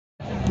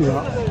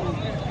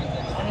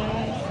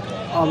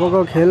अबको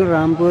खेल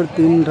रामपुर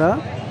 3 र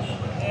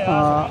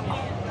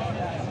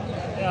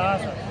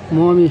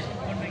मोहमी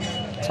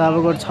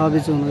चापकोट 6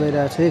 बीच हुन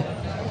गइरहेछ।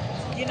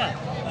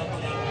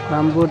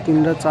 रामपुर 3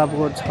 र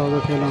चापकोट 6 को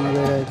खेल हुन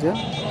गइरहेछ।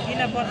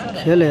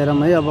 खेल हेरौँ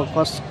है अब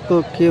कसको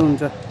के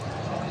हुन्छ।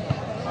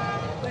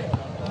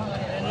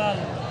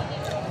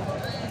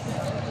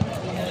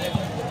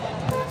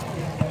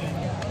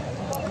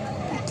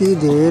 यति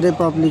धेरै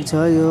पब्लिक छ।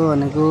 यो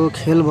भनेको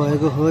खेल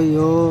भएको हो।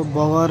 यो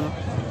बगर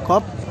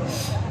कप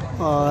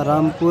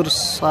रामपुर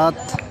 7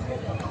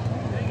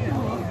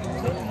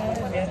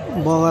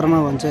 बगरमा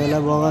भन्छ,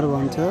 यसलाई बगर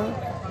भन्छ।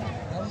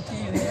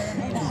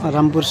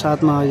 रामपुर 7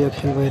 मा यो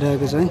खेल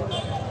भइरहेको छ।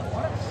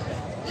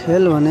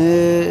 खेल भने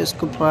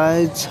यसको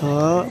प्राइज छ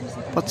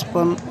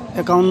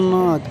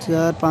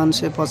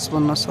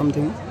 51,555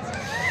 समथिङ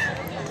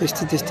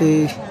त्यस्तै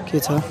के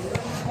छ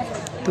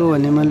त्यो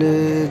भने मैले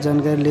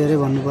जानकारी लिएरै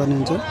भन्नुपर्ने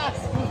हुन्छ।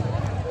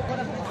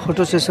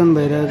 फोटो सेसन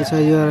भइरहेको छ।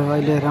 यो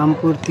अहिले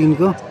रामपुर 3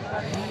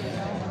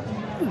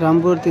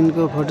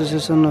 को फोटो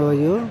सेसन हो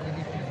यो।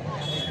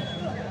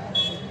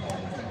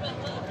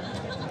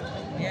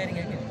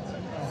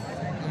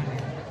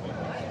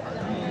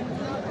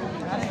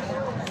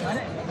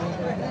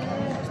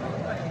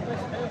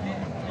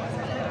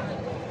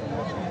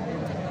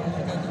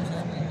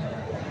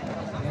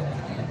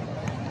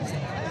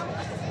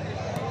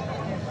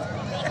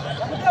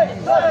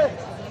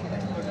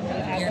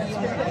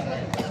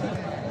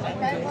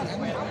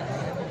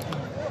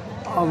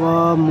 अब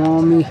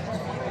मोहमी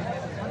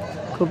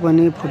को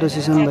पनि फोटो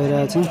सेसन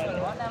भइरहेछ।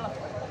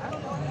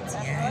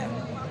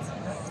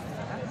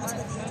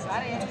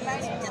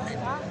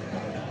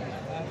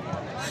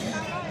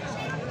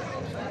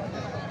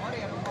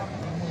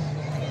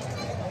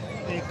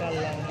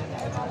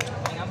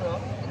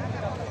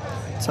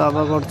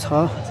 चापकोट 6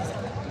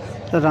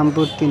 र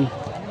रामपुर 3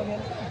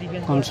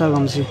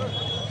 घम्सा-घम्सी।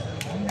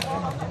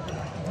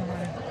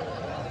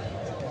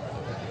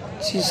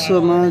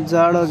 चिसोमा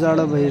जाडो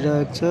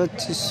भइरहेको छ।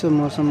 चिसो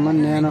मौसममा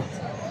न्यानो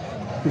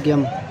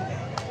गेम।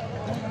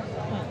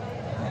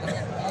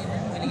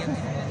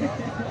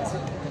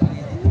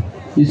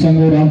 यी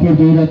सँगै रामपुर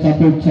 2 र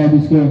चापकोट 6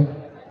 बीचको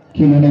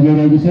खेल हुन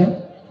गइरहेको छ।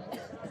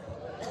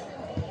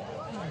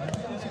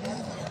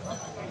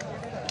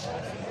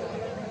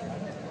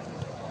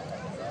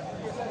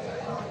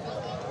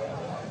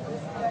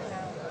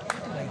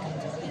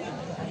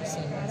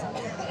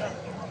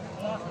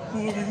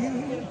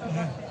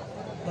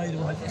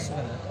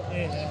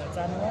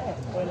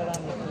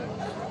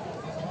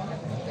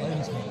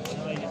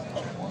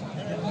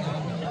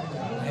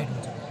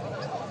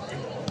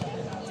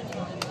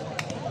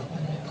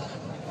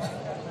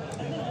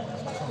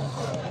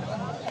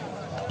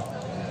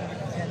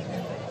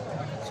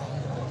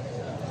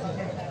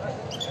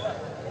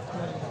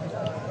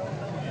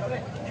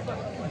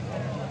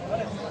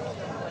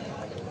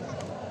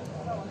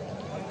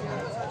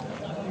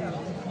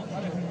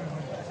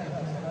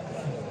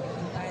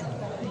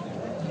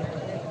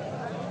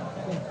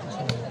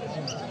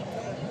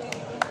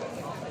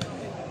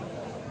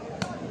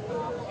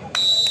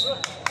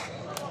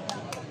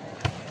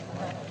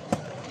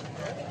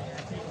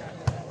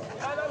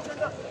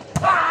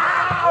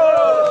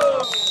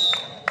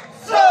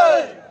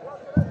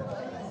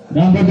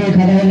 रामपुर 2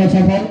 खाना खेल्न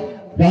सफल।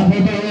 रामपुर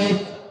 2 1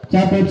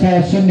 चापकोट 6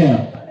 0।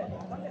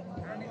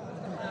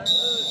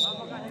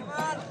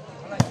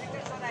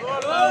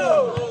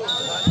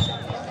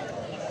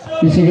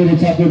 यसै गरी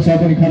चापकोट 6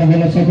 पनि खाना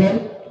खेल्न सफल।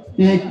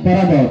 1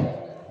 बराबर।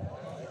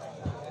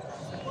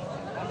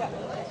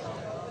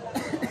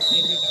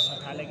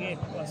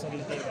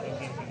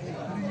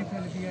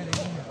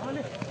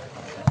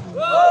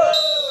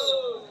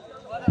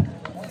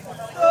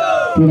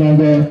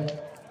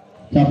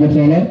 चापकोट 6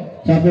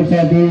 चापकोट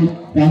 6 2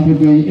 रामपुर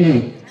 2 1।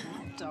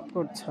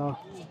 चापकोट 6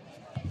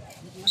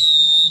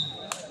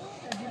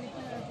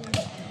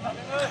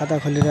 खाता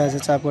खोलिरहेछ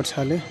चापकोट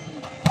 6 ले।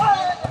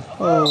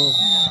 ओ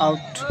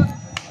आउट।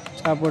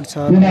 चापकोट 6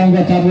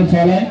 चापकोट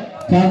 6 लाई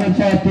चापकोट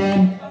 6 3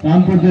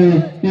 रामपुर 2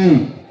 1।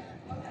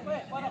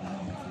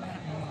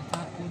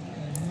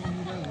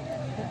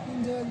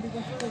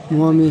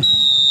 मोहमी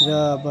र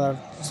अब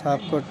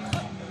चापकोट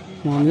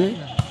मोहमी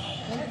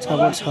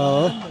चापकोट 6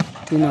 हो।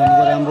 3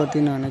 भनेको रामपुर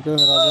 3 भनेको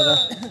रजरा।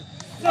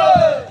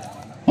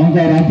 अंक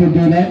रामपुर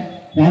 2 लाई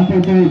रामपुर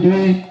 2 2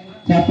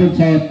 चापकोट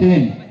 6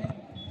 3।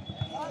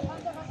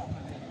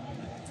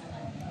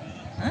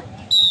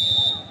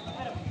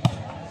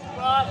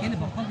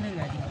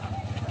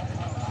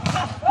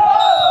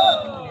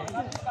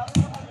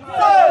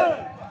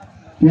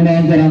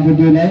 अंक रामपुर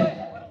 2 लाई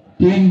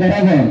 3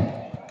 बराबर।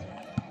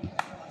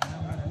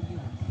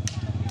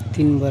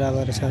 3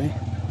 बराबर छ है।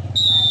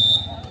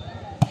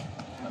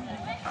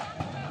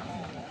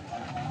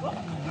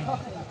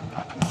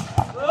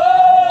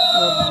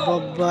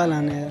 बब्बा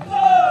लाने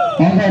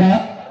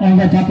अंक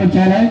चापकोट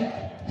 6 लाई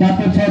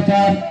चापकोट 6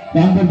 4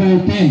 रामपुर 2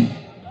 3।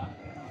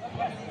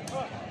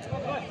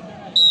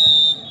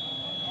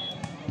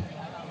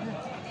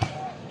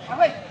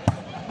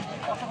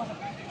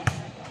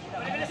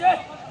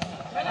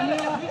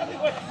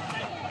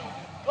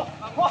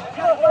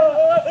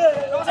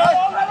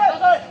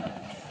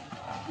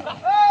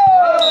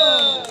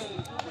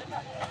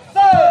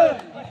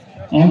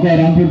 अंक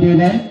रामपुर 2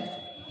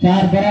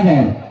 4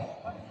 बराबर।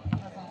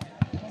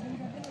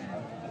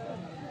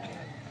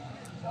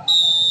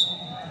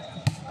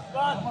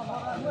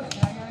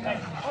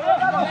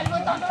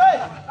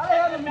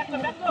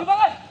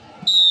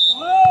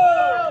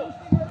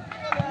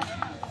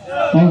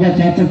 अंक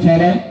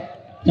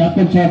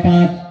चपकोट 6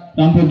 5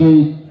 रामपुर 2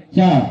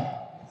 4।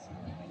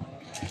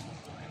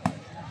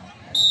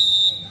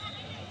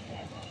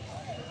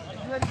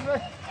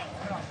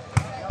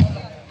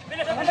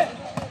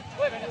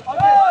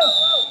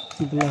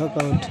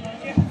 ब्लॉकआउट।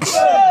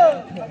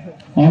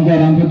 अंक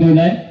रामपुर 2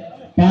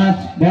 5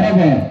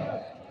 बराबर।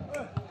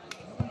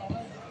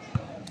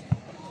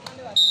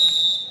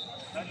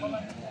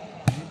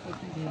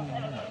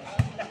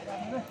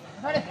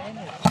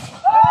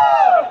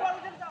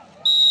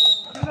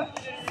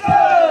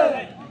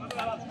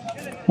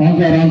 अंक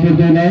रामपुर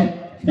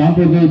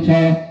 2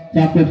 6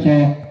 चपकोट 6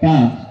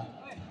 5।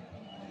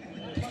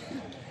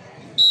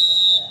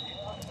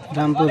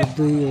 रामपुर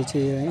 2 है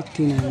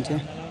 3 हुन्छ।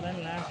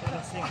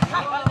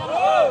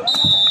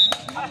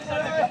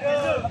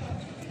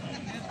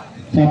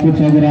 चपकोट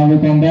 6 राम्रो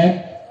कमब्याक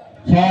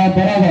 6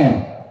 बराबर।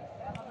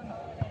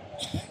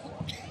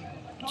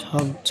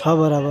 6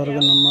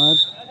 बराबरको नम्बर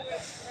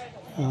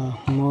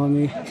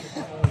mohami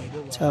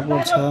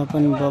चपकोट 6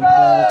 पनि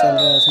बब्बर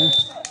चलिरहेछ।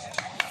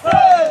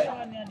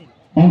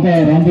 अंक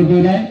रामपुर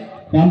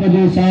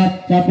 2 7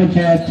 चपकोट 6।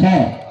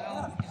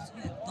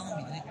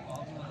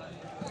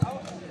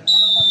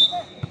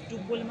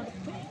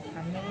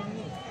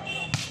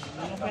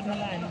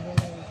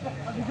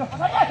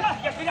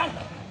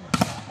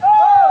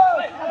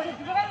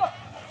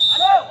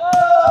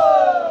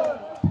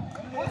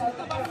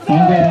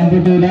 अंक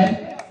रामपुर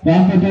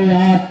 2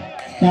 8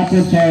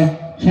 चपकोट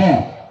 6।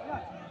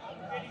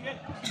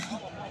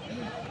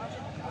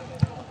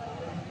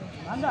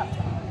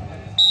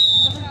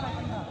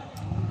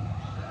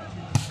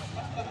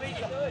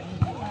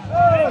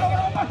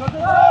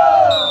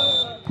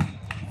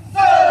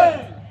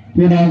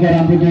 पुनः अंक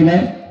रामपुर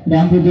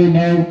 2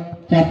 9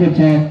 चपकोट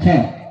 6।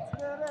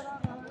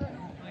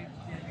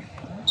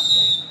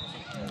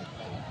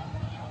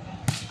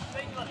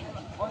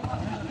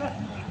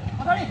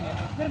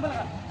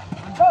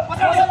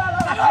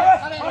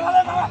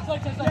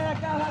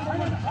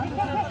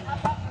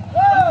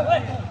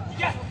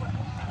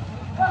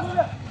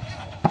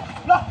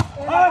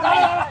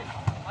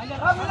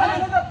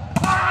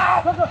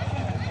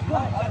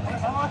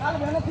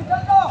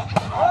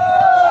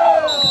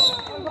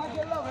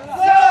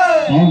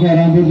 अंक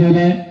रामपुर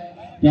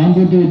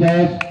 2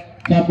 10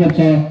 चपकोट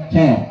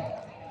 6।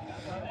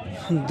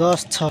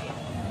 10-6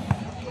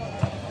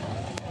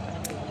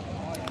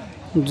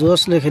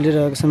 जोसले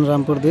खेलिरहेका छन्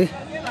रामपुर 2।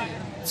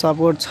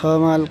 चपकोट 6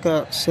 मा हल्का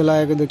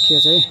सेलाएको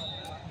देखिएछ है।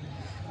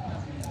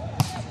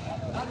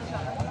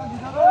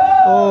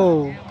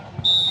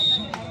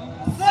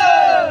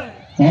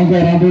 अंक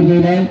रामपुर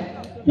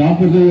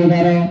 2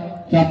 11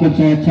 चपकोट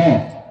 6।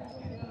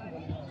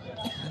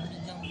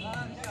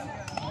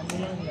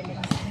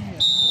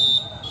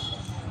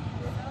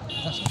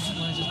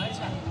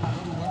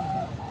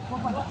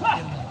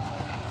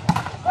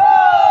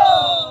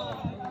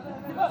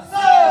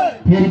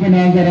 फिर भी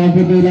अंक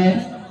रामपुर 2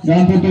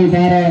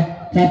 12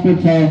 चपकोट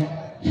 6।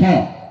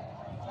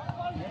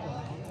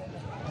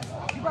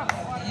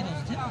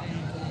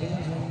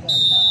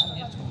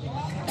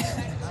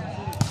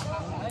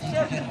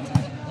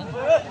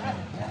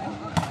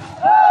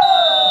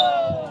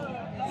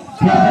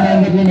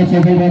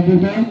 सफल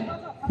रामपुर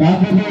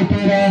 2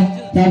 13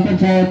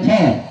 चपकोट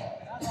 6।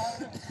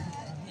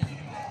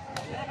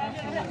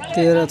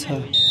 13-6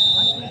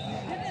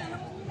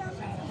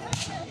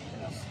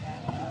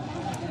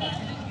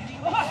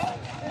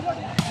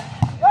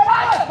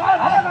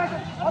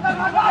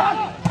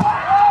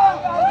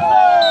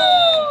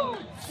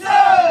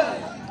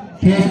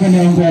 फिर पनि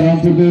अंक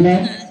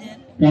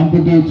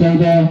रामपुर 2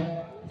 14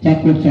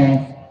 चपकोट 6।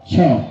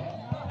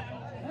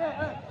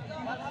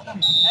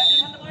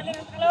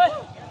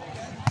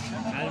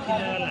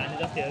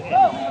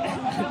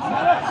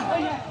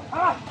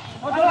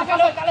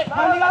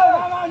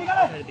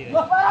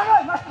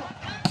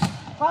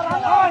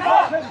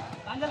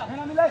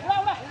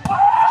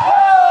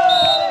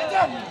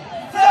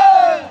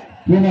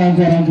 पुनः अंक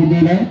रामपुर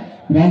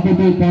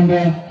 2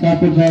 15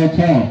 चपकोट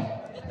 6।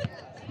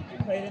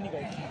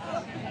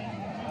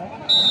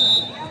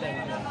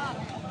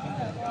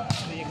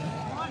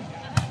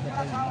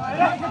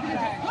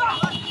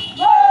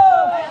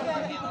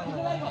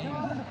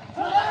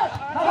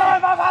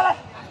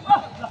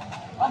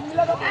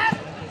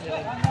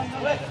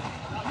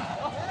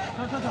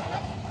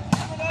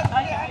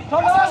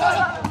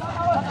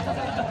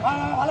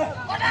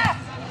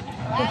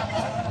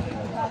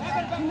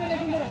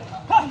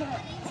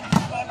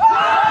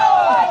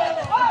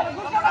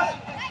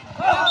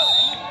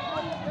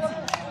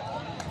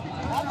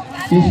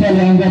 इसका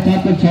अंक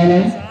चपकोट 6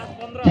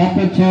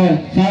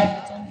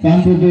 7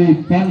 रामपुर 2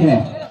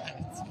 15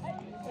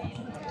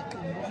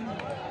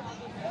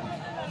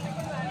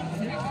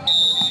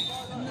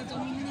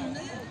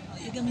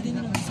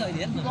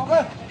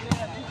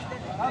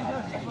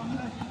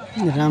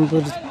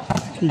 रामपुर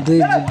 2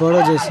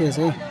 बडो जैसी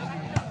है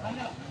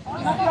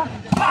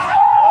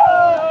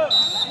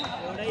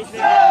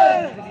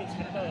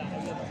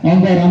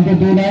अंक रामपुर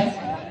 2 लाई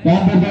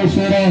रामपुर 2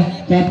 16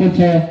 चापकोट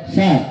 6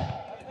 7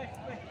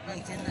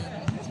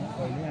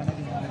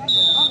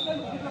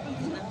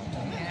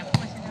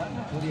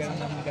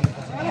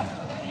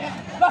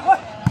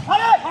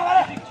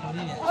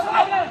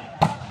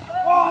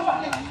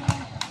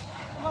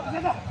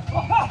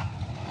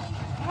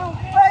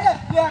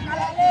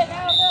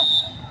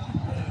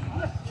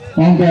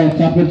 अंक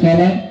चापकोट 6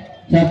 लाई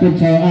चापकोट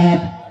 6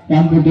 8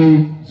 रामपुर 2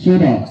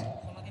 16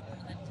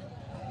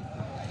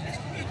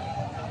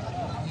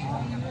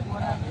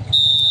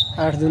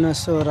 8 दुना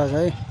 16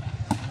 है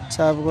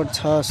चापकोट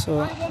 6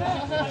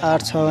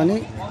 8 छ भने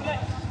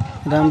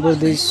रामपुर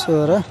 2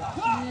 16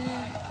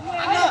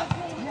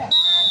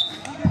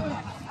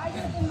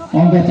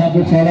 अंक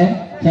चापकोट 6 लाई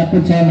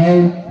चापकोट 6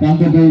 9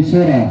 रामपुर 2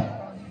 16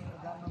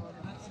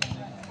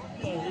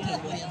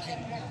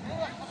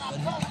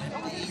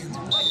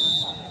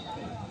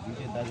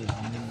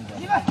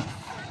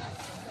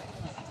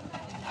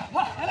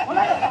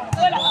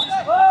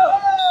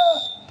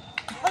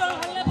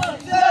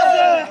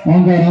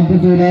 अंक रामपुर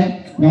 2 लाई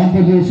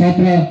रामपुर 2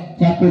 17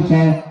 चापकोट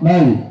 6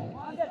 9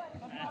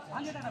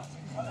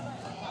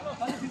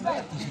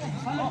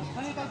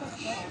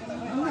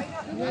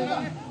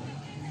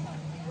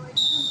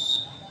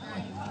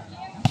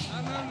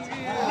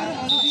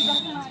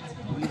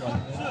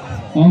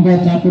 अंक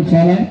चापकोट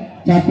 6 लाई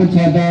चापकोट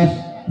 6 10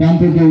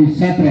 रामपुर 2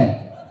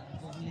 17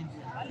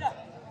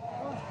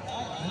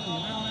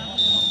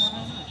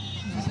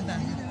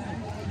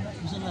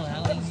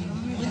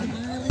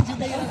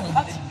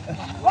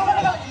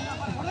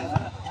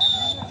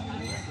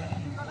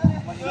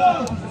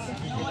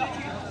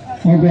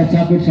 अंक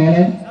चापकोट 6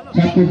 लाई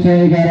चापकोट 6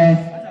 11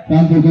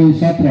 रामपुर 2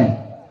 17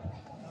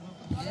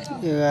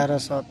 11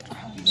 17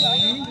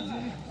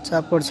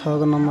 चापकोट 6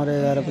 को नम्बर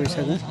 11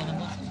 पुगिसक्यो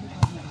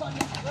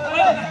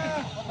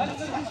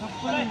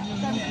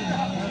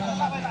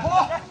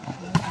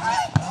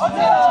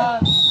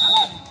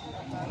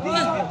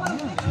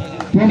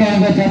पुनः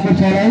अंक चापकोट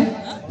 6 लाई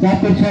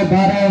चापकोट 6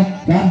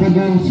 12 रामपुर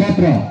 2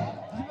 17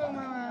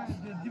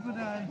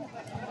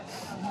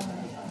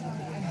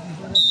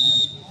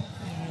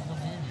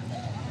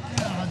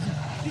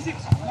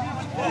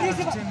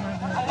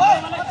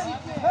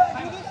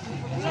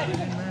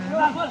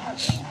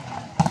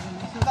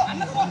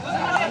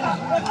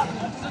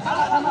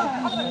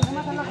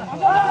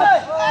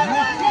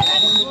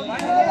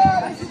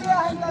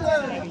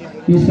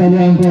 इस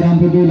समय अंक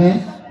रामपुर 2 लाई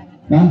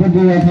रामपुर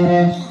 2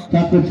 18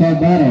 चापकोट 6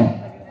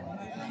 12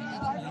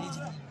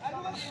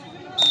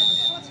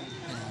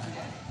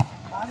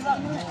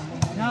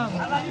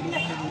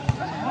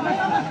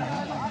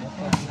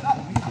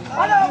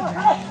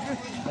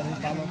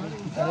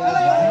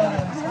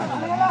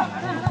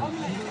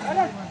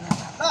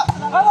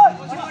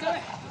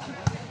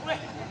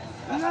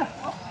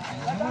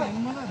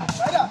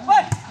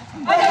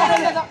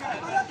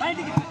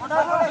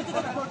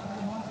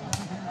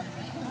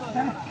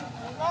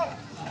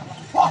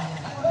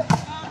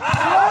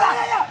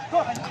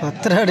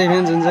 खतरा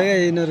डिफेन्स हुन्छ क्या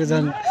यिनीहरू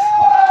झन्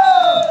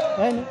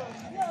हैन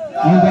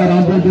अंक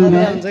रामपुर 2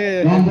 लाई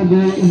रामपुर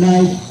 2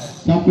 19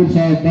 चापकोट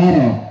 6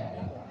 12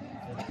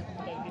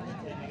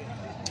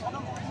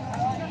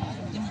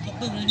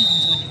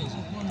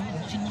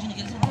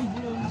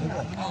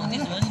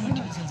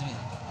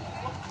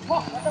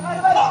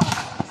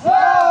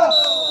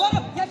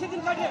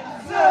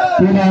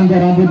 पुनः अंक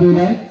रामपुर 2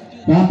 लाई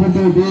रामपुर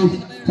 2 20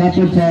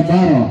 चापकोट 6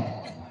 12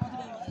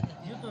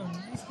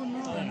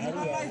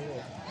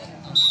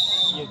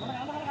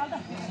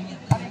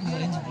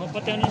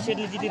 पत्याउने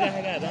सेटले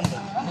जितिराखेका होला नि त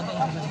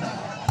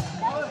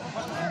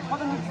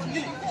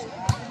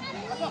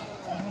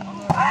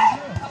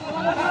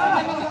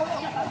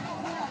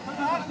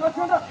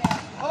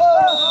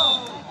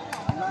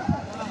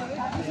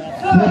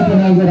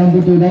पुनः अंक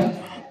रामपुर 2 लाई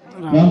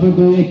रामपुर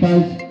 2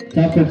 21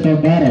 चापकोट 6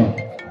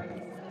 12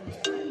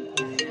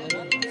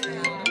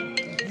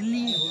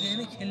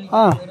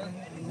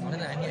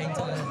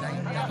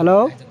 हेलो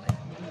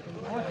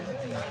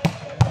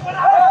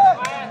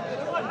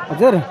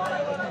हजुर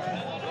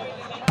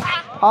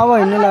अब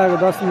हिँड्नु लागेको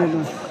 10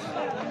 मिनटमा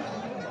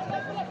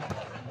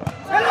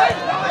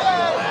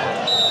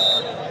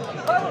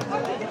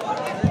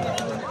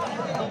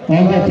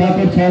अंक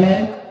चापकोट 6 लाई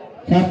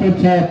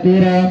चापकोट 6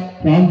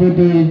 13 रामपुर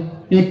 2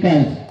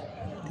 21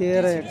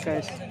 13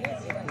 21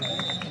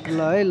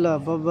 ल है ल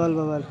बब्बल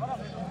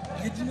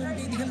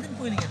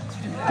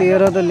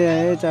 13 त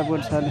ल्याए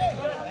चापकोट 6 ले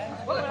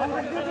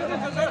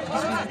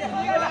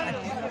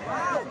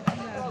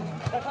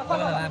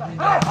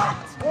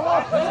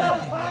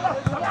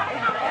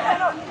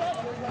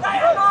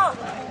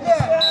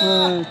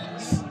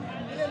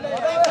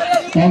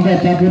अंक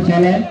चापकोट 6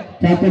 लाई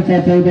चापकोट 6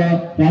 14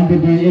 रामपुर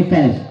 2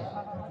 21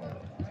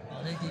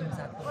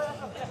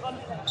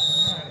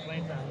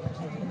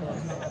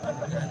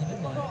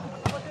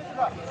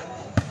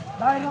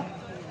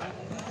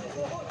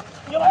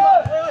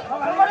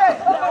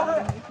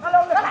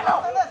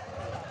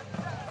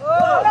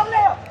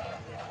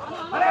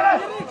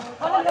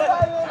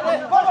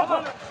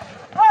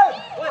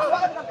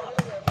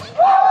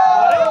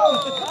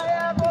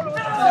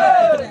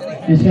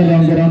 इसका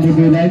रामपुर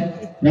 2 लाइन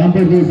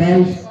रामपुर 2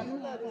 22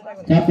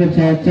 चापकोट 6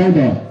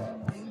 14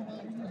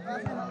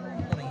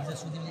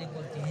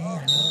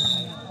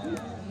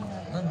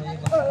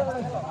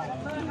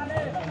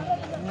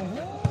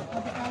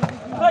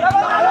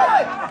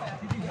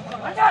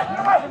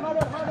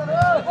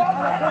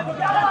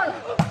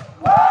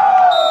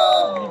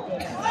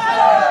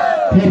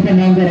 फिर का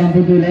नाम का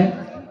Rampur 2 line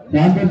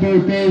Rampur 2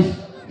 23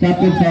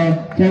 चापकोट 6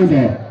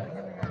 14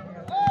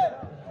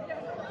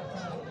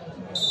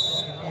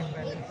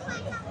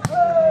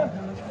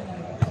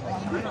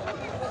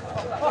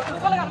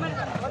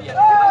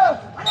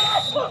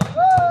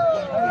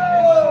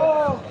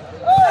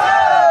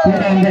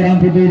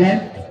 Rampur 2 line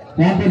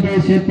Rampur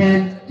 2 set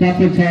point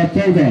चापकोट 6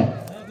 14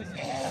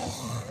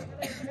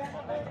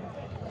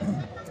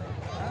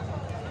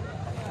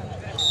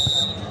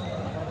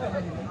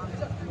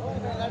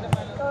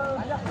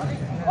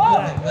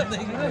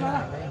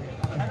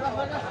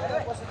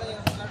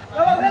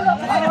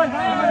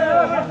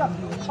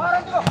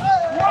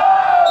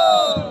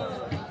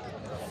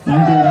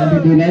 Rampur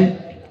 2 line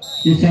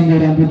इस सँगै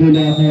रामपुर 2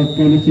 ले आफ्नो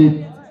पोलिसी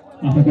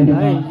आफ्नो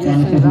कन्ट्रोलमा जान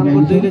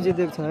रामपुर 2 सकिरहेको ले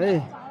जितेको छ है।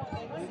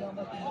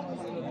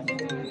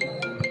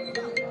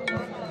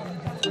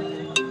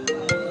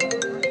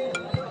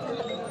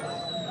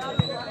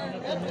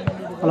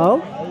 हेलो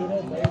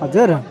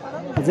हजुर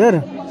हजुर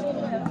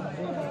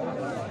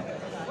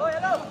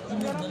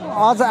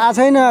आज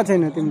आएको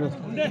छैन तिम्रो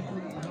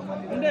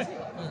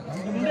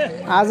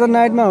आज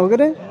नाइटमा हो के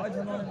रे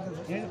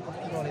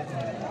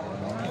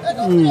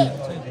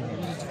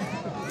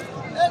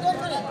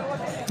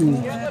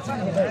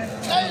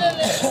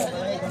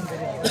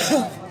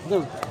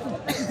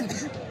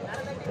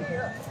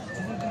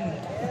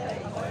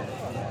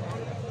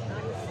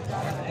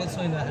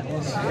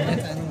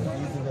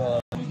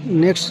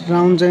नेक्स्ट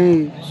राउन्ड चाहिँ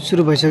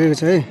सुरु भइसकेको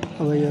छ है।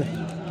 अब यो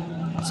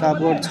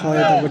चापकोट 6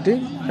 यतापट्टि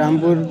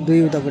रामपुर 2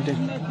 उतापट्टि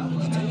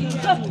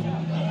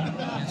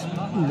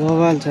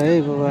बवाल छ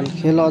है बवाल।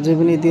 खेल अझै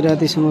पनि यति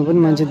रातिसम्म पनि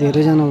मान्छे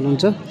धेरैजना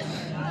हुनुहुन्छ,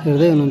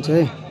 हेर्दै हुनुहुन्छ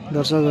है,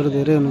 दर्शकहरू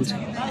धेरै हुनुहुन्छ।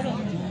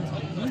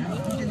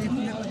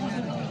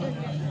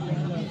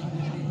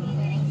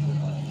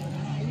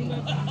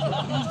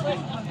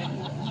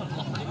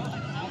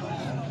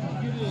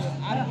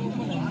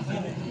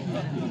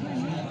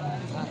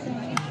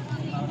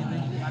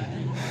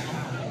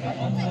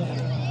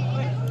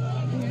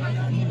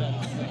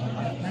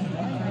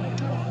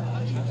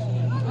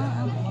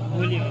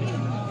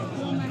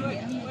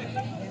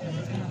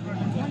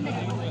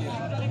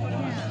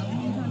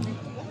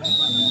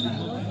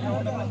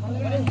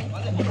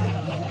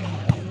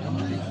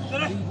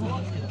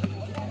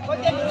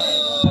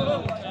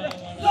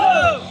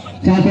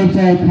 चापकोट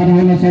 6 खड़ा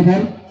होना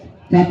सफल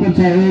चापकोट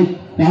 6 1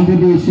 रामपुर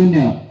 2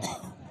 0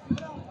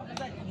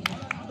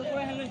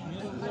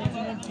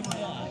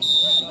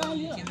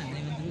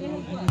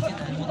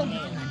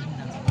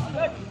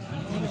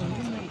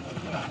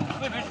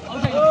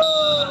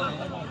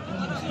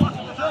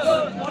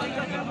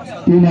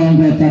 तीन अंक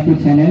चापकोट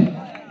 6 लाइन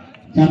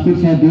चापकोट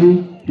 6 2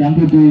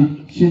 रामपुर 2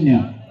 0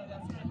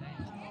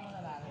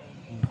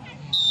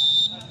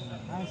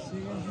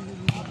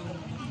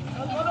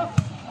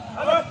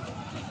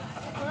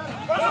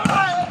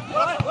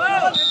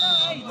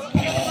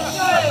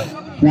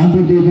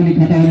 रामपुर 2 पनि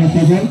खटा हुन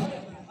सफल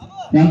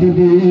रामपुर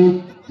 2 1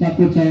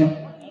 चापकोट 6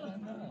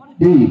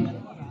 2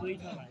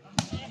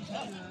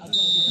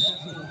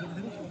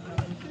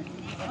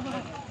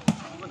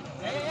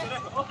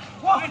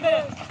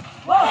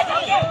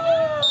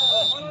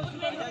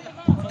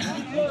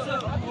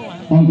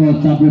 अंक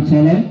चापकोट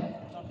 6 लाइन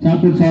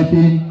चापकोट 6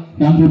 3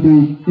 रामपुर 2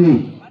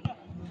 1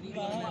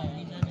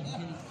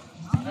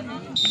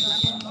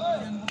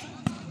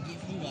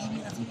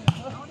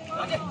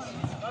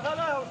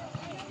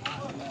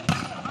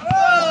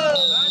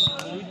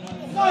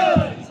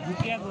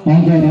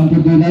 अंक रामपुर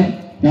 2 लाइन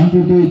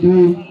रामपुर 2 2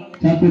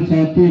 चापकोट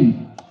 6 3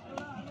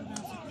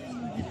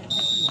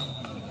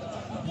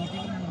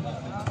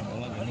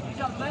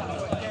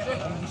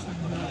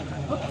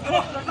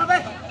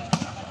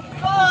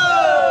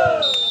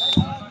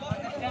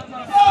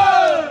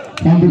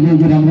 रामपुर 2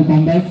 को राम्रो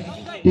कमब्याक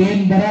 3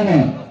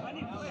 बराबर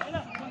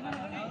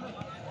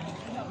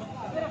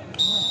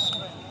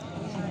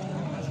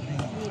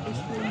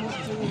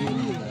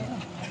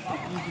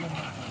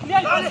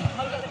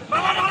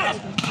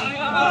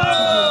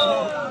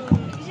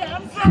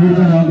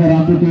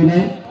रामपुर 2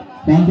 लाइन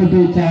रामपुर 2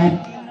 4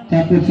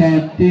 चापकोट 6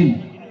 3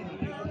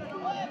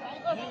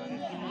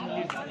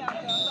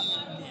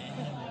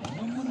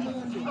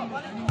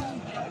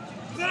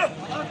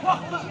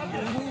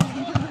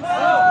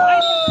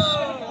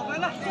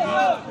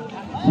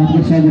 अंक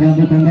चपकोट 6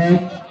 राम्रो कम्ब्याक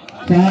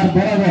 4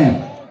 बराबर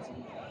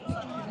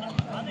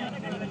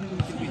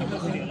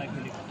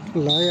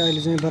ल है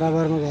अहिले चाहिँ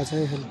बराबरमा गएको छ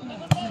है खेल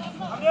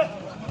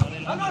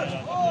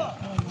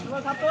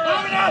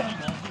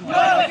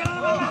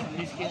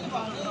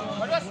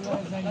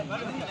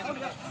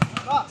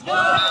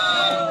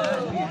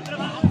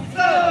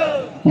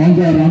अंक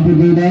रामपुर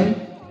 2 लाई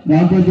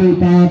रामपुर 2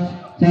 5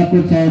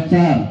 चपकोट 6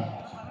 4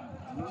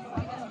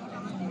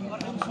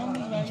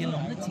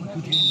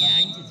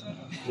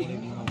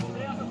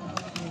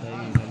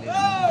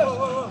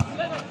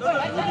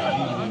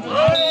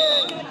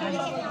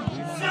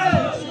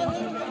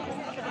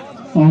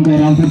 अंक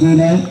रामपुर 2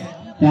 लाई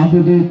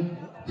रामपुर 2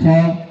 6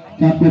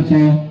 चपकोट 6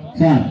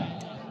 4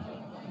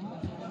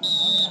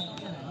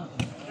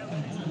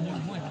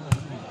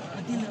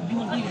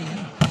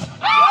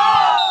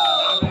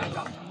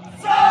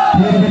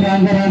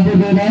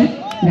 रामपुर 2 लाई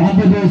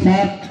रामपुर 2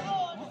 7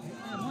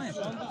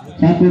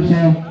 चपकोट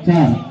 6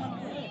 4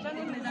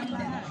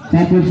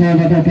 चपकोट 6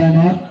 बाट टाइम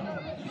आउट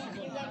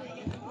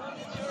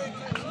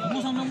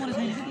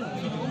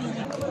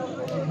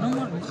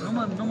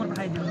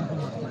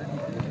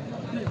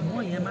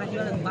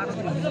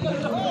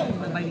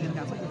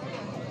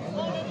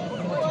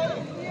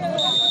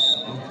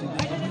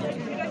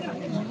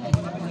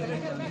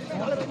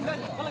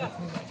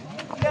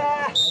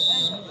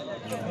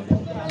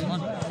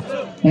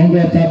अंक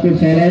चपकोट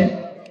 6 लाई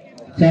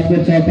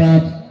चपकोट 6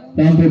 5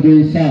 रामपुर 2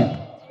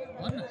 7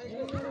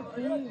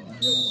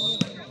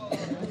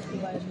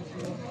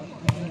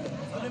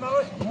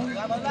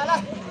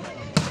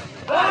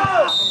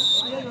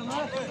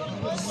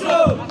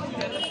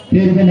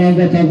 फिर भी अंक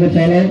चपकोट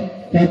 6 लाई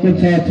चपकोट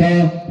 6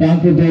 6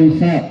 रामपुर 2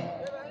 7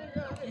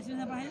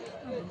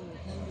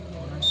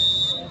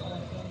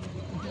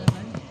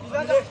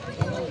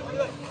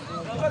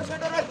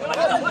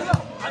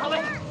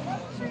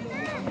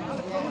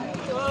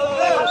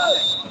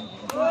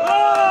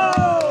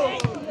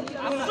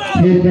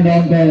 फिर भी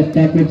अंक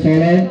चपकोट 6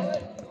 लाई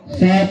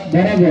 7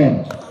 बराबर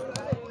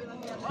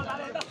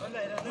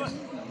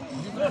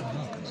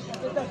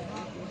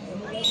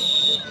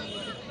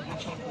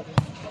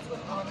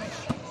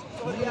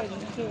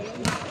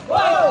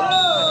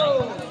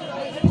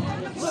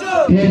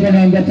फिर भी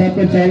अंक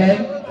चपकोट 6 लाई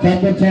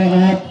चपकोट 6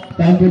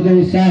 8 रामपुर 2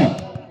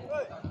 7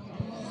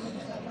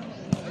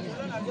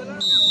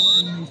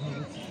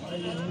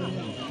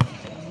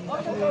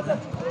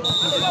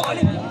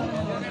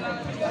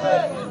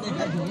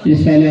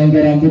 इस वाले अंक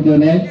रामपुर 2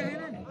 लाई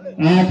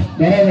 8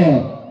 बराबर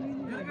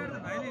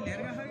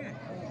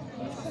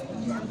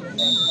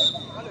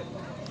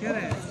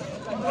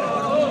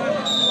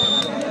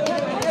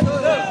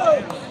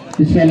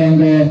इस वाले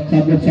अंक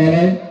चपकोट 6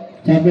 लाई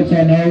चपकोट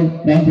 6 9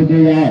 रामपुर 2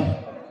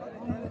 8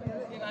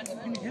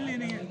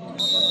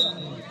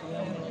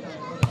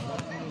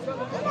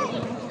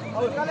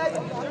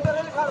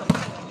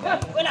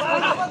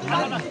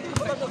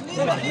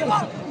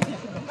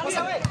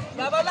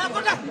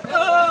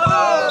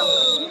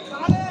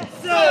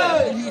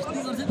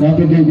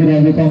 रामपुर 2 को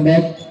रामपुर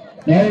कमबैक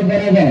 9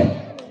 बराबर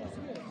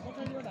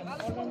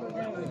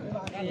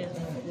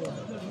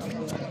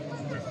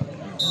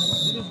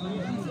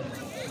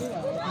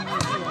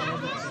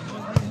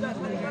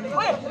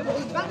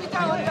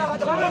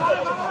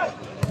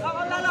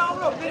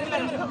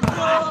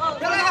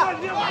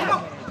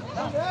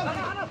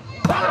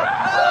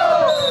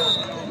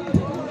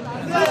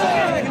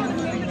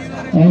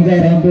अंक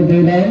रामपुर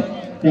 2 लाई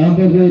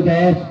रामपुर 2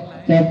 10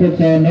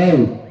 चपकोट 6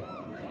 9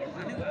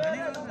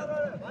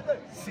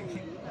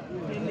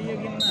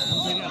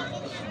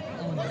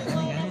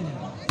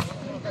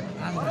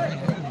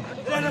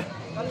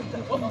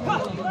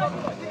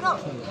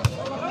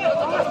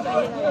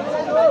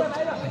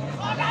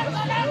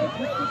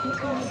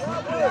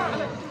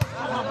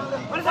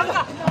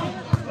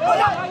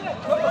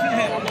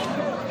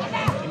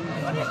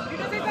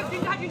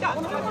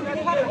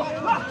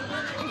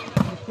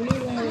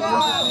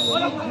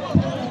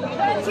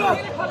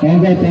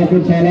 अंक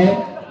चपकोट 6 लाई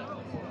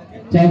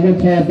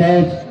चपकोट 6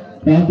 10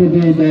 रामपुर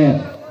 2 10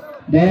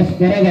 10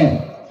 बराबर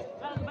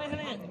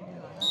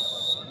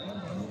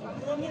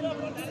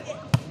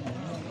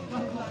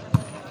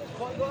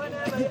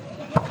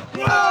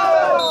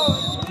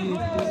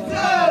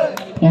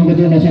अंक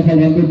 2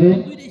 सफल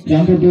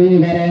रामपुर 2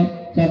 11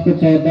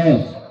 चपकोट 6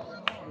 10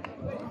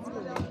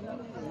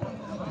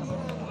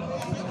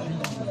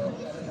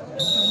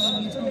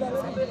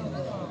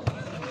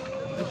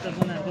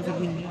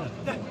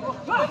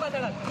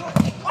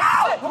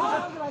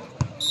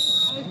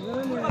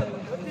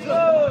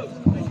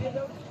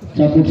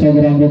 चपकोट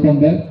 6 राम्रो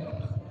कमब्याक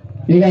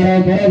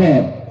 11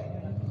 बराबर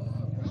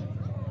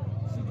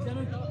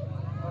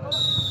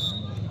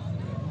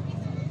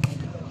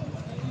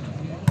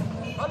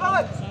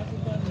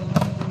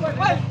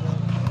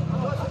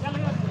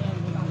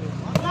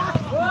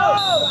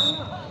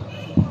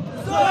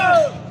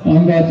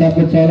अंक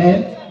चपकोट 6 लाई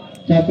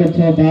चपकोट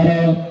 6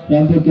 12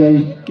 रामपुर 2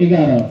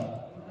 11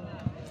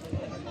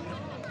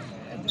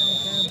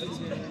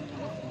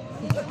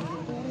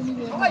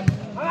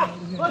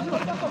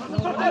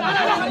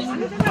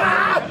 Come on!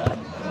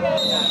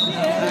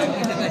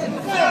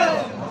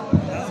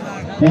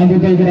 राम्रो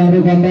दुईको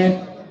राम्रो कमब्याक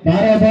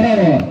 12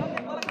 बराबर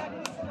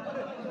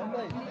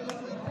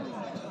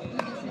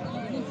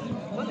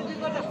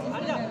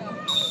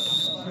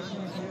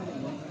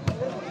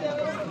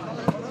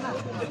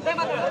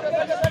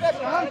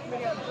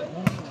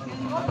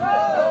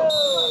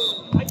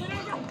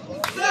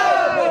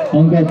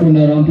अंक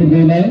पुनः रामपुर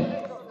दुईलाई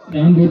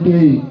रामपुर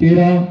दुई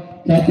 13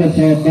 चापकोट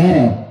 6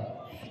 12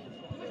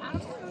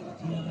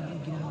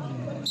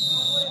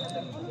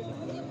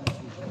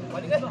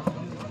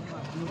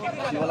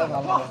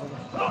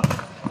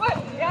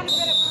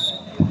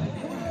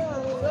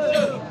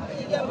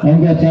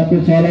 अंक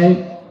चापकोट 6 लाई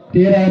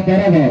 13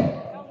 बराबर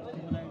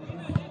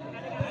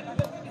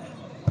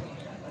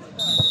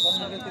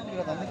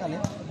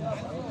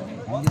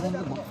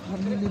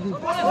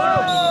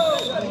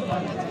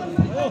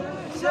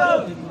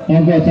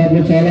अंक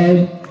चापकोट 6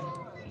 लाई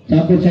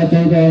चापकोट 6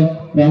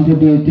 14 रामपुर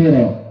दुई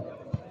 13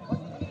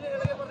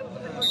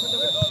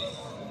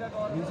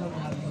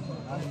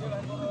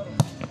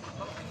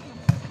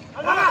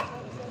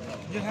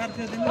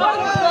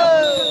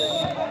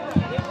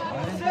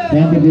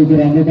 रामपुर दुई को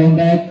राम्रो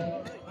कमब्याक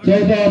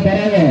 14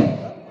 बराबर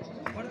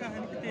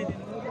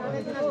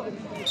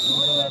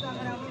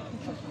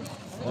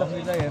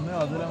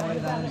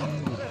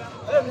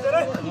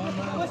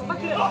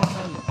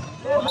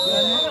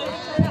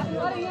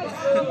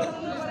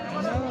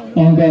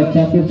अंक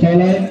चापकोट 6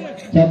 लाई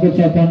चापकोट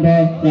 6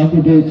 15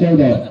 रामपुर दुई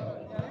 14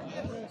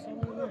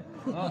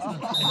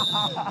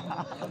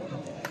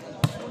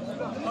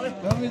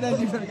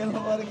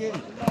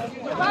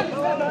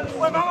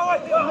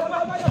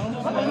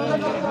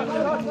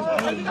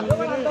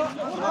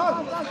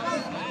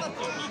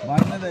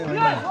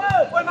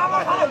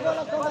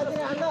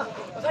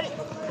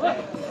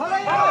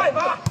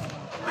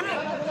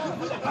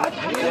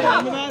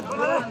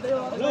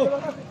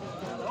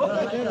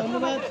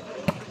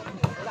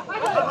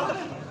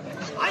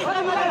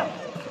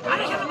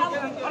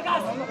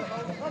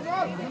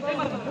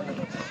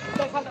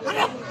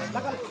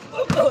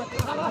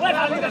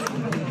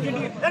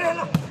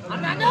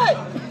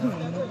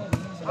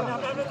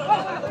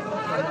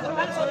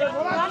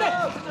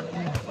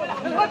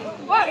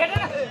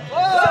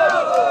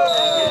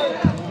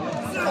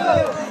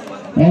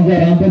 अंक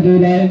रामपुर दुई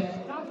लाई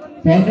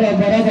 15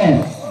 बराबर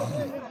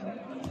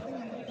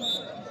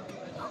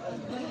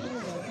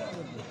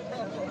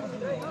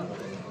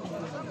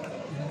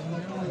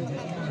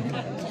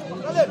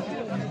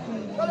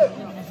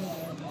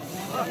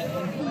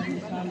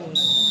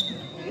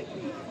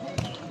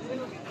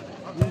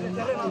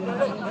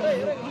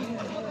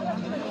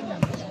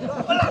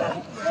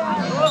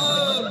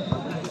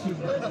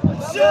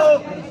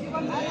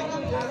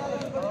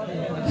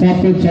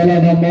चापकोट 6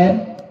 नंबर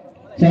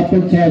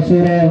चापकोट 6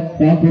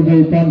 16 रामपुर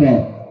दुई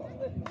 15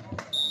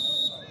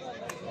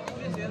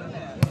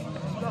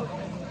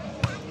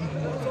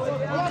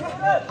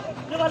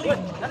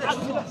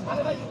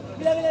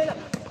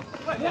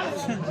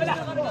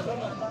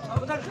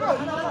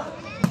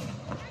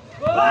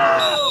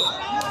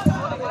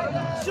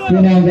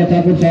 पुनः अंक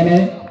चापकोट 6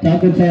 लाई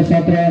चापकोट 6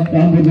 17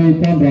 रामपुर दुई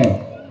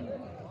 15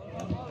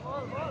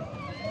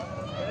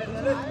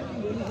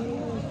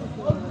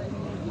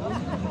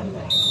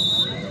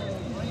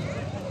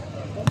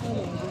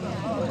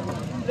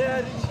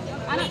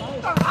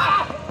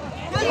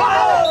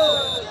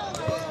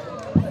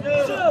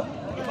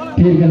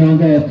 फिर के नाम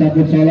का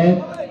चापकोट 6 लाई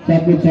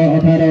चापकोट 6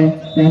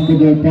 18 रामपुर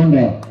दुई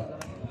 15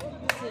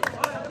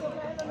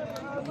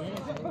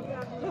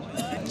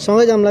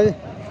 सँगै जाम लाग्यो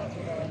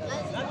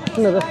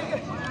किन त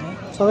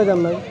सँगै जाम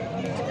लाग्यो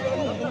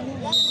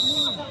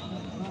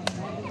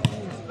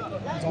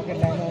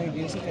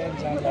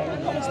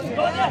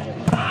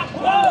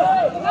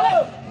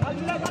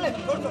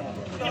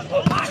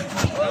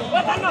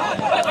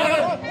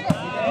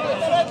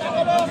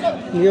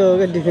यो हो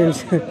क्या डिफेन्स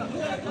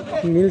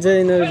मिल्छ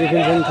यिनीहरू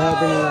डिफेन्स पनि थाहा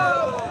थियो मलाई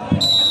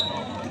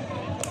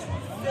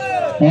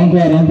अंक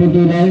रामपुर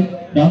दुई लाई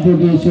रामपुर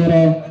दुई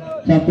 16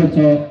 चापकोट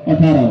 6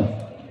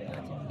 18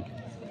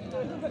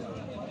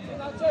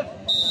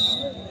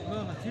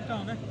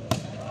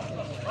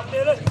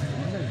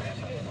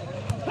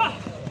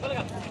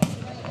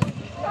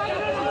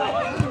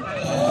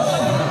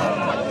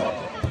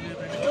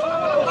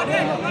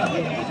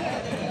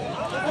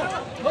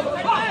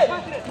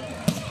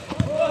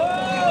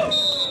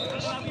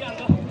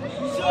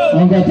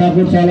 अंक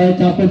चापकोट 6 लाई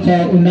चापकोट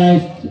 6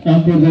 19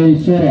 रामपुर दुई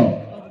 16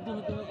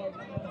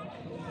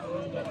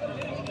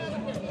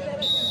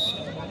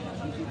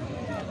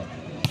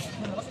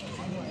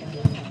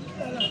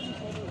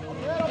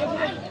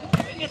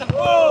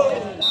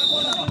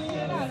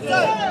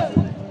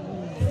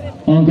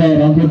 अंक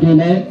रामपुर दुई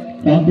लाई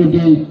रामपुर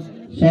दुई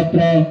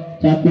 17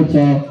 चापकोट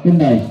 6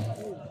 19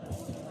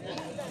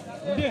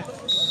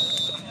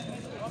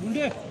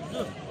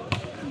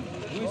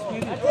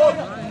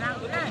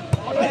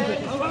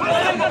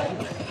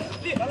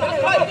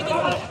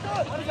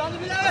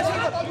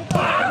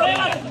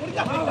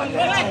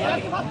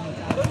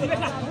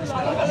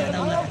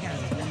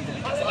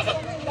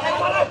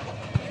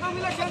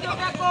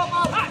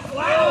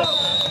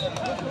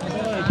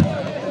 अंक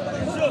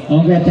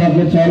अङ्क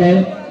चापकोट 6 लाई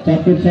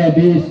चापकोट 6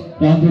 20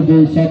 रामपुर 2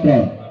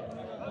 17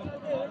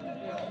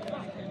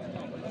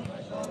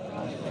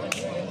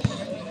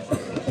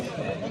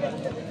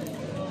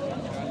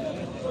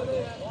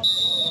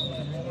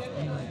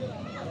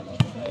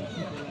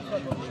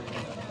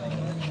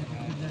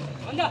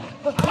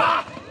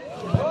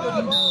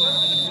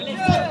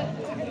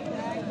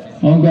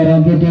 अङ्क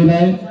रामपुर 2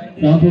 लाई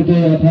रामपुर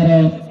 2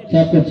 18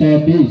 चापकोट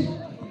 6 20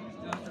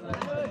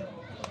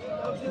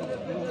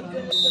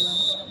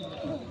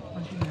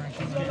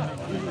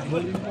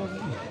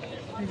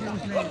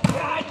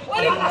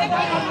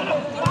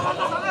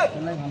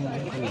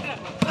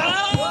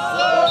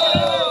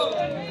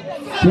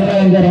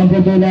 अङ्क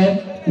रामपुर 2 लाई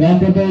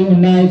रामपुर 2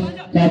 19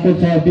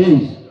 चापकोट 6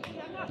 20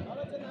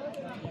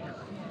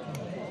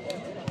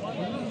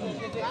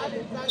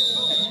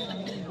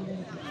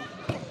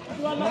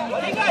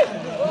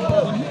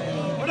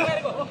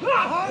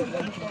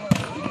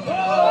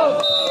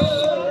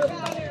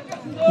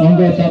 अङ्क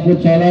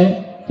चापकोट 6 लाई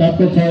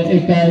चापकोट 6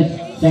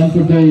 21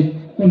 रामपुर 2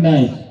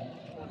 19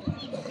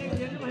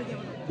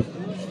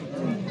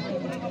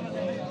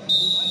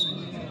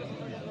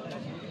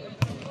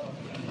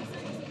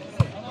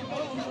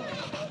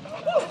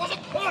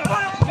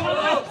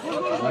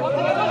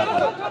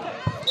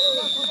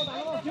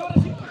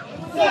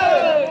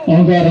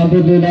 अङ्क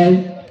रामपुर 2 लाई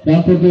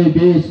रामपुर 2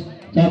 20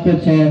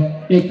 चापकोट 6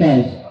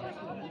 21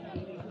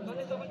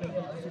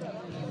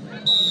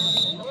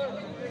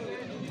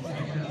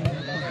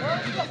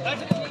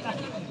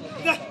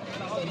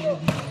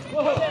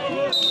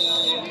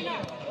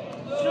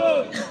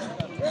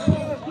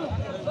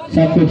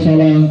 चापकोट 6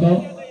 लाई अङ्क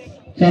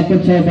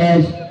चापकोट 6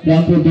 22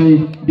 रामपुर 2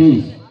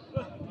 20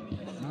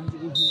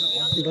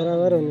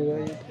 बराबर हुने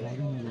भयो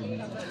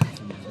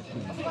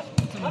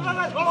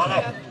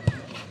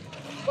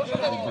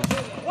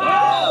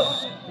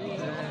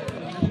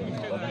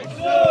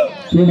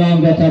पुनः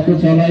अङ्क चापकोट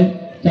 6 लाई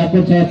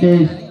चापकोट 6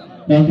 23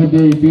 रामपुर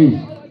 2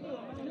 20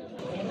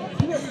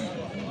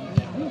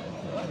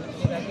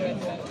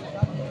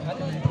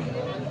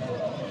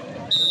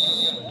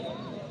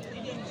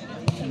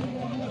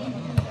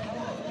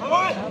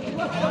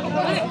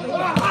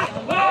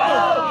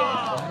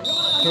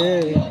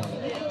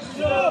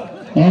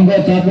 अङ्क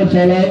चापकोट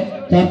 6 लाई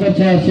चापकोट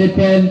 6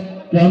 57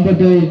 रामपुर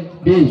 2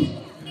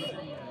 20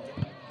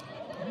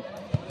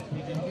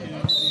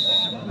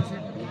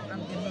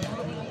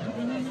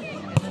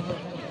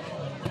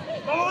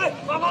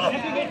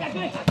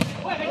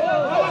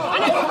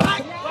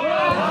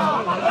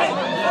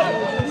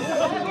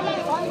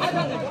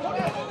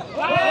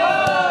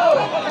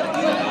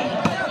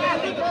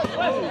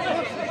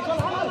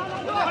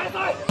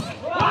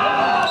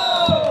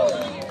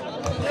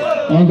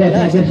 अङ्क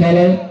चापकोट 6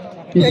 लाई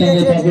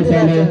त्यससँगै चापकोट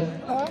 6 लाई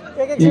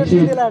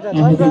एकछिन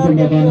आफूको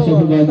मैदान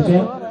सफल भएको छ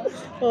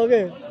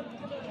ओके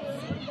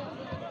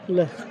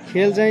ल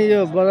खेल चाहिँ यो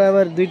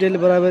बराबर दुईटैले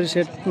बराबर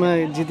सेटमा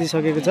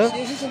जितिसकेको छ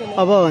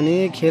अब भने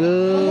खेल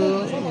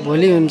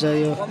भोलि हुन्छ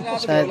यो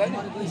सायद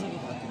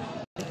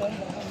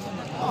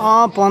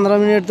 15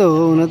 मिनट त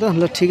हो हुन त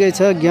ल ठिकै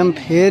छ गेम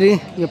फेरि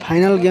यो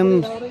फाइनल गेम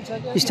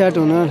स्टार्ट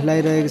हुन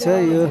लागिरहेको छ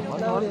यो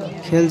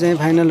खेल चाहिँ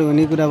फाइनल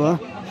हुने कुरा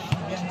भयो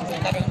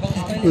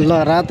ल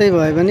रातै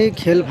भए पनि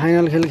खेल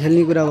फाइनल खेल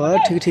खेल्ने कुरा भयो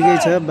ठिकै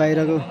छ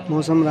बाहिरको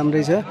मौसम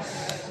राम्रै छ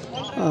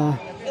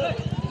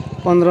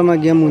 15 मा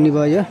गेम हुने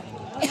भयो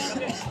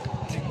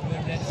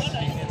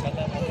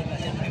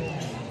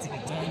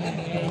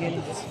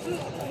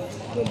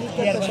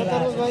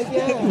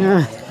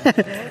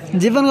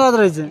जीवन गर्दो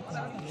रहेछ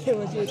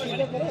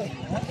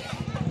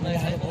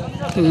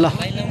ल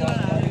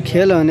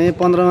खेल भने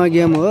 15 मा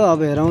गेम हो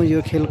अब हेरौँ यो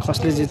खेल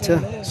कसले जित्छ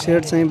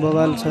सेट चाहिँ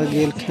बवाल छ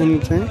गेल खेल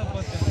चाहिँ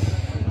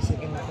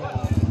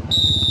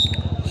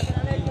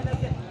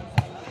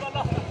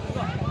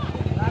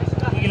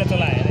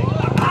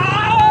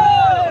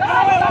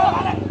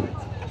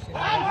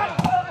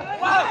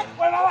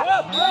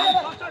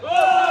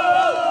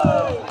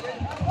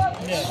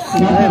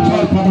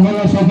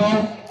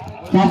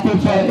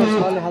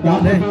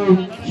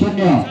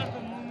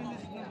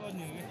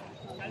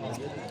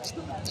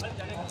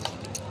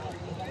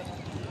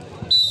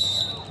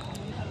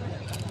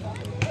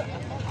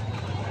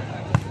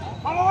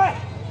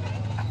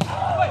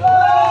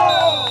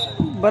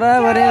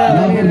बराबर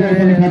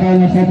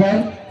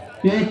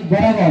एक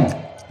बराबर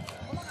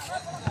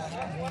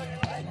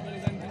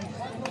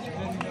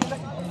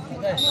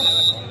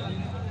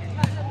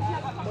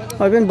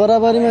अभी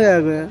बराबरी में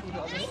गएको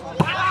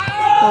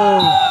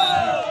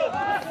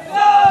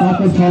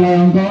चापकोट 6 लाई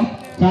अङ्क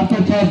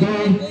चापकोट 6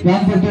 2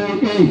 रामपुर 2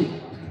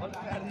 1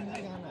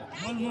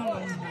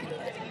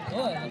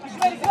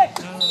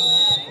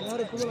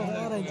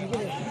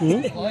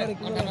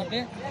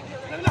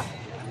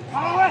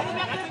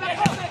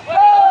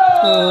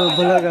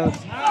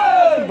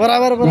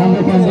 बराबर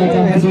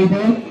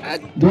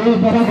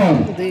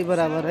दुई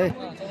बराबर है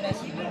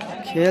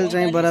खेल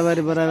चाहिँ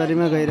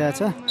बराबरीमा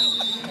गइरहेछ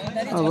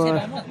अब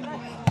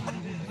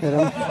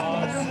हेरौँ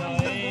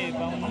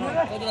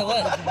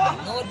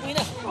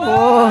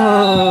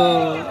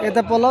ओह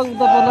यता पलक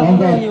उता अङ्क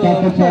पलक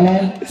चापकोट 6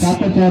 लाई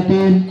चापकोट 6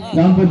 3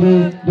 रामपुर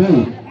 2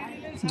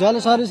 जसले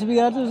सर्भिस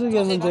बिगार्छ उसको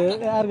गेम हुन्छ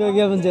अर्को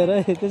गेम हुन्छ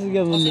र त्यसको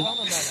गेम हुन्छ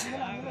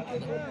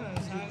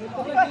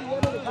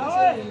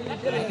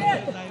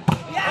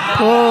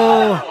ओ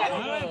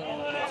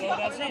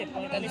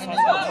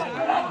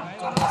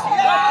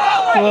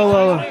वाह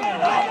वाह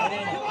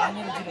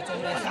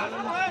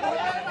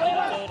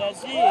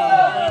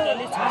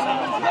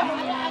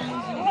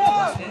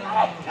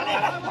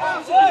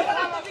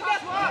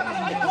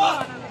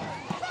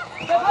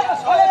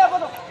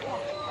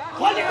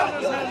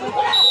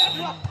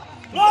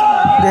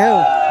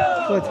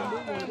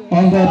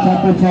अङ्क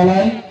चापकोट 6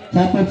 लाई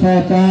चापकोट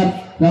 6 4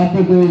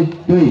 रामपुर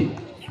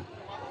 2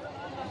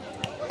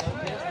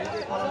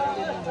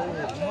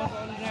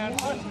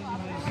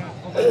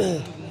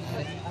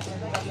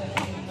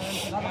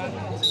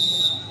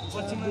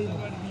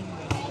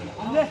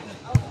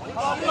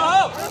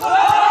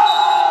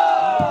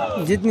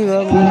 जित्ने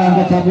भयो पुनः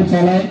अङ्क चापकोट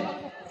 6 लाई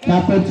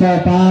चापकोट 6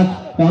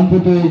 5 रामपुर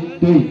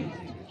 2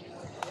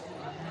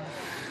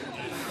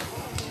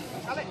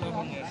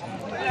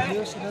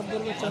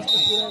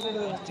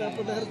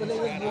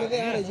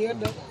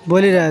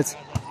 बोलिरहेछ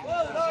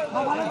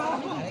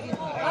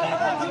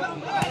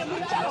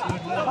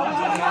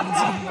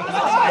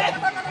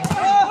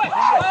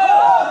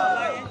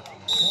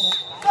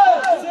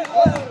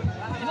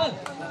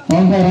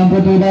अङ्क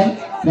रामपुर 2 लाई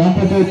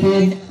रामपुर 2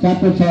 3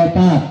 चापकोट 6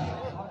 5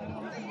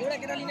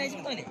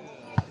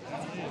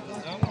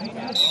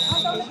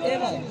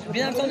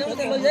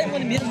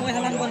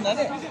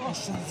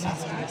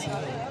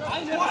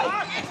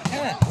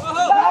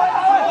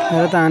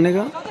 हेर त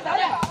हानेको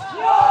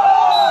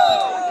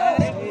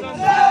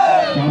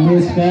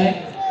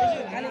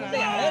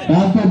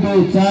रामपुर 2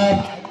 4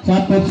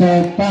 चापकोट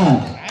 6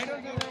 5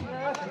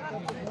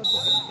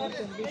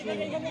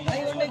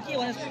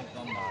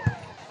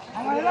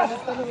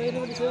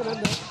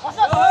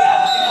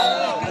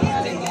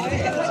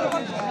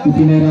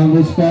 इतने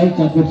राम्रो स्ट्राइक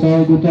चापकोट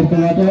 6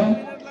 उत्तरबाट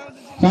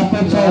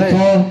चापकोट 6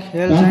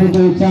 रामपुर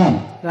 2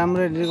 4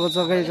 राम्रो डिको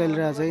चकै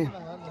चलिरहेछ है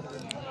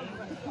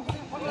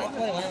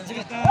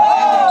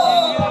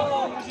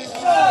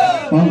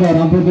अङ्क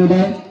रामपुर 2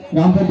 लाई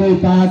रामपुर 2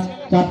 5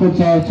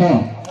 चापकोट 6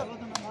 6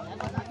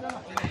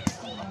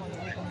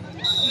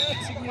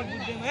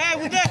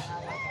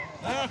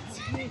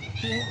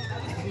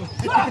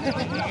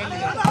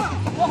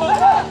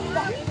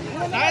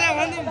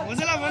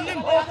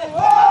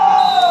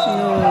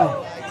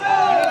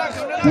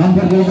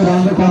 रामपुर 2 को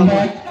राम्रो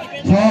कमब्याक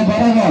 6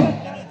 बराबर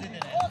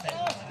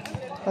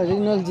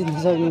रिजनल जित्न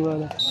सक्ने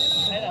भयो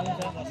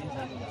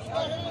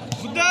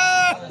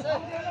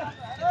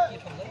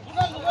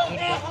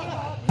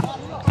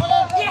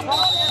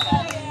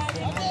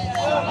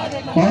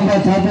अङ्क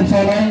चापकोट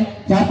 6 लाई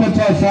चापकोट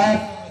 6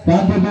 7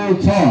 रामपुर 2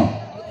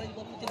 6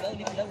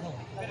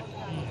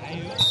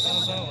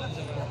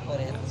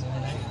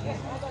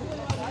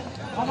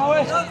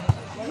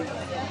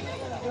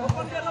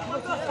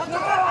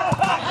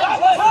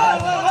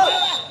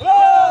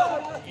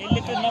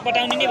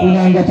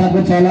 पुनः अङ्क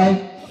चापकोट 6 लाई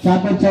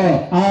चापकोट 6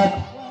 8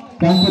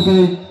 रामपुर 2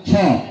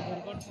 6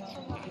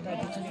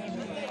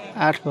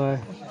 8 भयो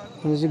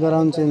भनेपछि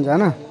ग्राउन्ड चेन्ज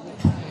होइन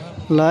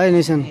ल है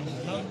निसन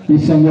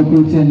इसँग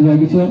पुल चेन्ज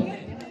भएको छ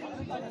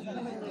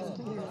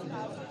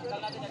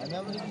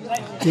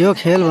यो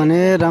खेल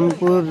भने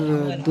रामपुर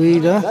 2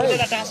 र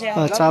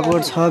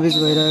चापकोट 6 बिच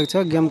भइरहेको छ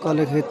गेम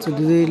कसले खेल्छ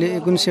दुईले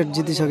 19 सेट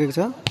जितिसकेको छ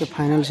त्यो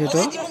फाइनल सेट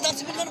हो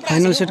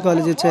फाइनल सेट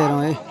कसले जित्छ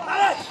हेरौँ है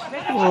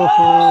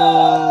ओहो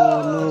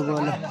नो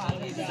बल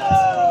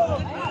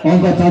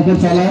अङ्क चापकोट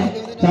 6 लाई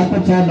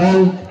चापकोट 6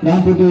 9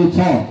 रामपुर 2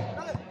 6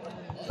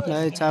 ल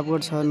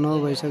चापकोट 6 9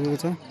 भइसकेको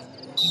छ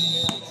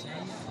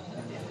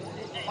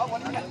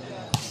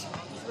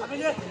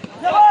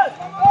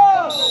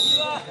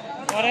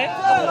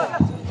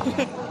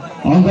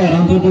अङ्क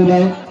रामपुर 2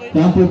 लाई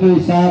रामपुर 2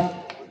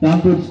 7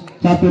 रामपुर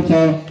चापकोट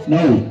 6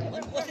 9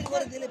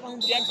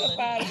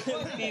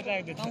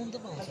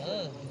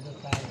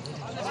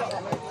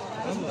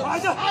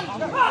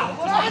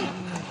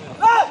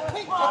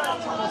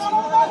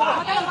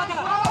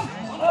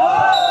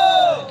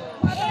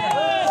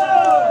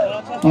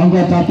 अङ्क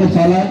चापकोट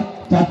 6 लाई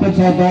चापकोट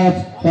 6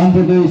 10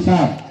 रामपुर 2 7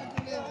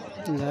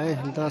 ल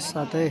 10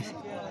 7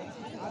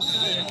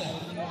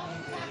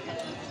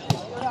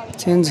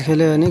 चेन्ज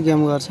खेल्यो भने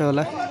गेम गर्छ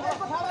होला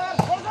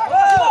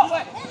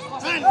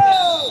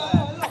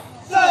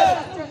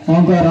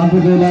अङ्क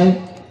रामपुर 2 लाई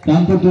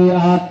रामपुर 2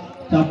 8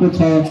 चापकोट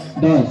 6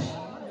 10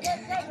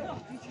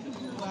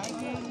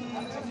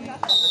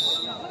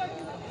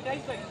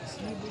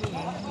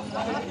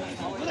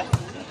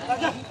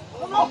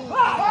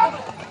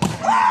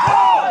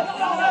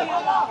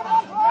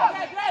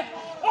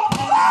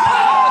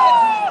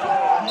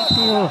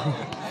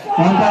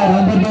 अङ्क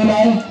रामपुर 2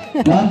 लाई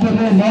रामपुर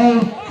 2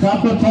 9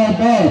 चापकोट 6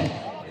 10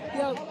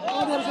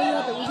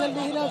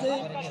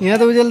 यहाँ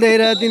त उजेल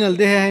देखिरहेको तिनीहरूले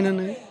देखाएन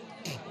नि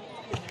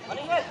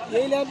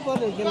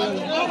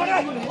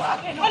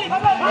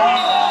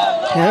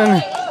हेर न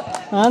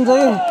हान्छ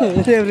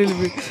कि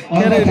रिभ्यू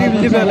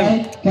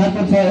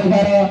क्याम्पो 6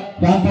 11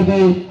 रामपुर 2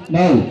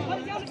 9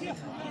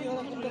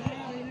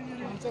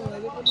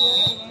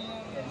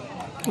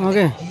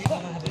 ओके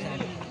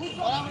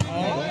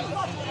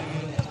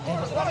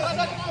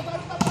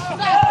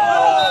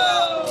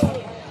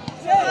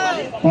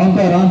अंक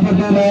रामपुर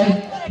 2 लाई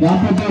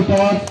रामपुर 2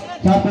 टॉस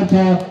चपकोट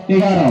 6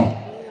 11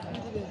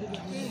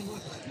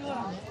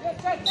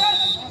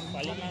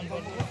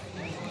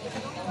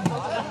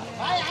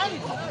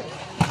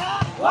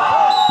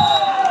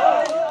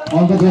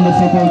 अंक जोड्न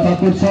सफल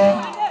चपकोट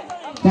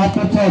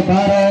 6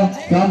 12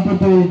 रामपुर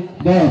 2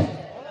 10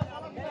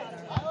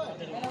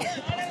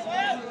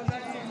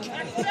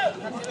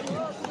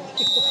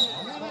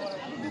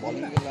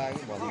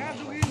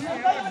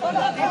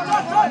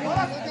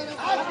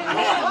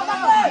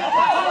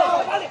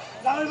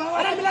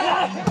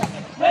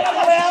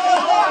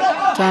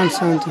 चान्स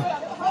हुन्छ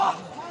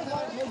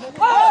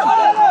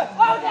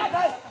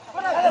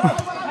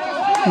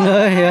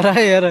हेर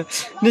हेर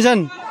निशान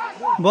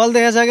बल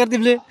देखेछ क्या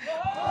तिमीले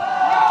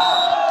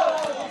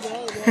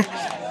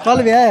कल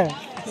भ्यायो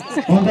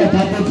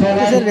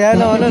त्यसरी भ्यायो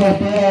नभन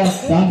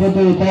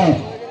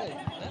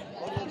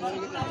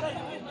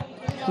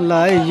ल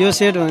है यो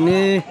सेट भने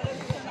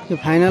यो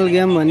फाइनल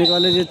गेम भने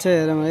कसले जित्छ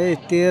हेरौँ है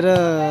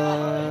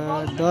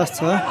 13-10 छ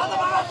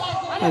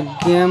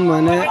गेम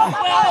भने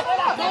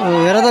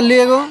हेर त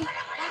लिएको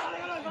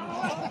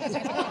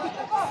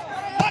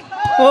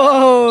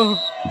ओहो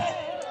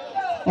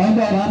अंक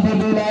रामपुर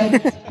 2 लाई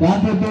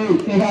रामपुर 2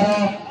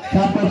 11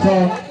 चपकोट 6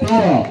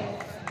 13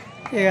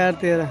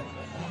 11-13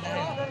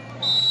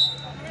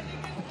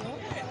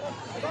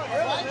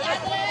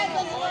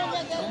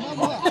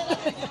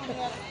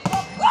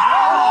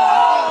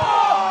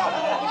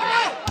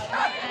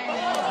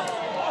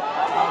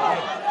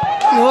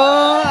 ओ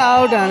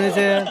आउट हानेछ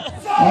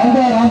अंक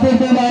रामपुर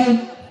 2 लाई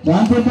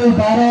रामपुर 2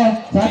 12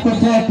 चपकोट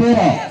 6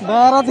 13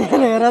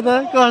 12-13 हेर त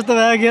कस्तो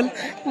भयो खेल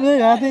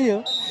हातै हो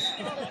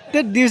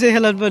त्यो दिउँसो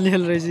खेल्नु पर्ने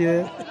खेल रहेछ यो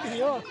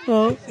ओ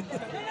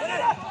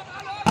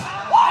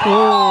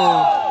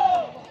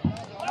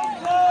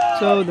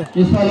 14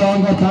 यसपालि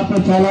अंक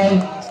चपकोट 6 लाई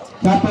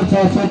चपकोट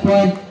 6 7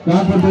 पोइन्ट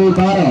रामपुर 2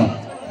 12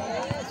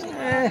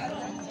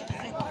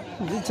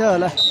 जित्छ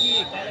होला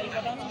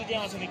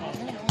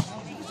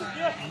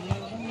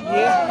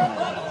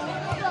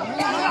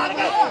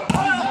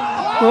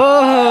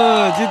ओहो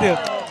जित्यो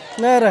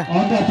ल र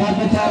अंक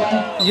चपकोट 6 लाई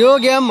यो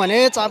गेम भने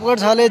चपकोट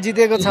 6ले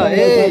जितेको छ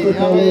है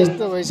अब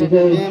यस्तो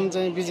भइसक्यो गेम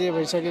चाहिँ विजय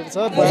भइसकेको छ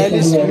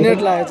 42 मिनेट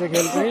लागेको छ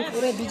खेल चाहिँ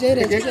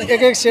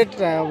एक एक सेट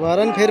भएर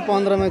नि फेरि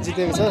 15 मा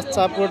जितेको छ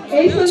चपकोट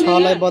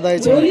 6लाई बधाई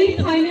छ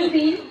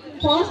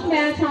फर्स्ट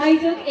म्याच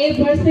आयोजक ए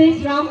भर्सेस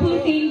रामपुर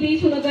टिम बीच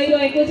हुन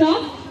गइरहेको छ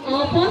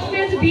फर्स्ट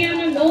म्याच बिहान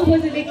 9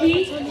 बजेदेखि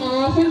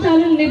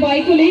सञ्चालन हुने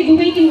भएकोले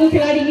दुवै टिमको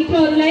खेलाडी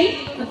मित्रहरूलाई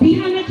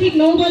बिहान ठिक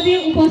 9 बजे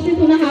उपस्थित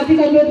हुन हार्दिक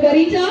अनुरोध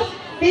गरिन्छ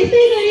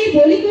त्यसै गरी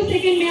भोलिको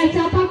सेकेन्ड म्याच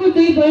चपाकोट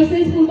 2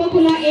 भर्सेस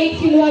पूर्वखोला 1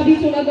 सिलुवा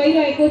बीच हुन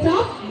गइरहेको छ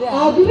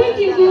दुवै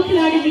टिमको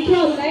खेलाडी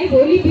मित्रहरूलाई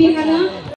भोलि बिहान